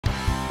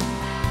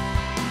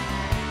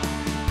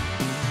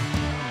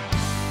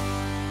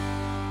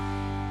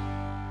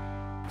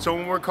So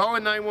when we're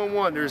calling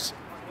 911, there's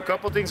a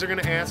couple things they're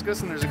going to ask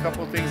us, and there's a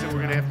couple things that we're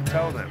going to have to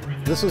tell them.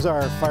 This is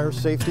our fire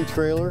safety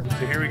trailer.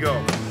 So here we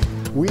go.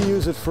 We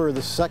use it for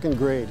the second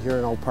grade here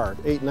in Oak Park.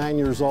 8, 9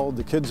 years old.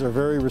 The kids are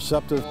very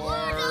receptive.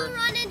 Don't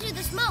run into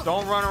the smoke.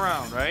 Don't run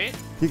around, right?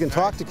 You can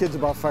talk to kids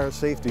about fire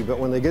safety, but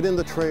when they get in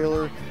the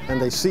trailer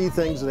and they see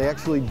things, they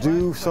actually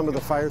do some of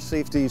the fire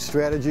safety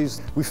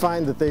strategies, we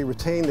find that they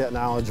retain that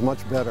knowledge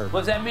much better. What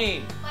does that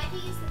mean?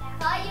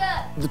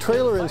 The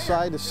trailer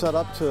inside is set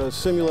up to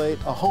simulate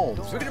a home.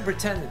 So we're going to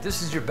pretend that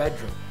this is your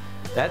bedroom.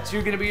 That's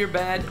going to be your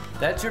bed,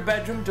 that's your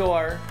bedroom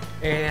door,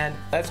 and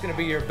that's going to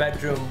be your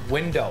bedroom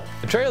window.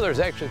 The trailer is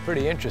actually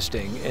pretty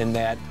interesting in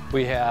that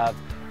we have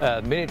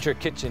a miniature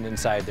kitchen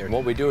inside there.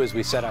 What we do is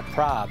we set up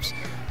props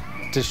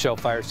to show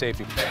fire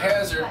safety. The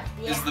hazard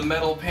is the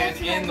metal pan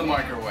in the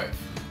microwave.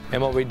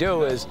 And what we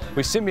do is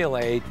we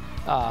simulate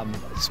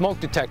smoke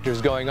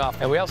detectors going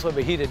off, and we also have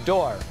a heated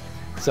door.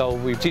 So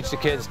we teach the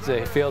kids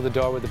to feel the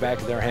door with the back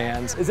of their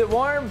hands. Is it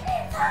warm?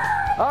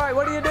 All right,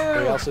 what do you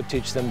do? We also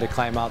teach them to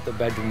climb out the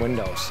bedroom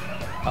windows.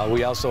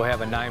 We also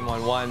have a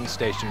 911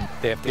 station.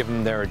 They have to give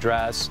them their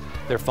address,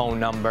 their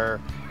phone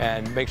number,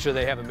 and make sure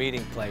they have a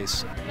meeting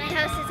place. My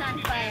house is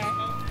on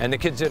fire. And the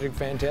kids did a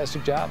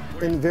fantastic job.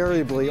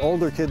 Invariably,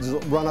 older kids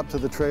run up to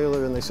the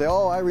trailer and they say,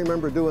 oh, I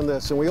remember doing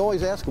this. And we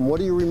always ask them, what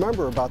do you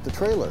remember about the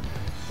trailer?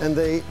 And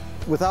they,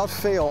 without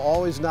fail,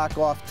 always knock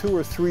off 2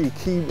 or 3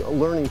 key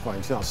learning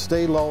points. You know,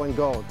 stay low and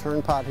go,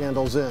 turn pot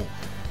handles in,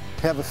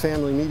 have a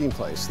family meeting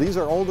place. These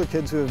are older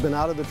kids who have been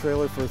out of the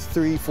trailer for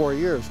 3, 4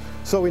 years,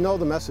 so we know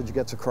the message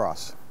gets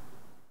across.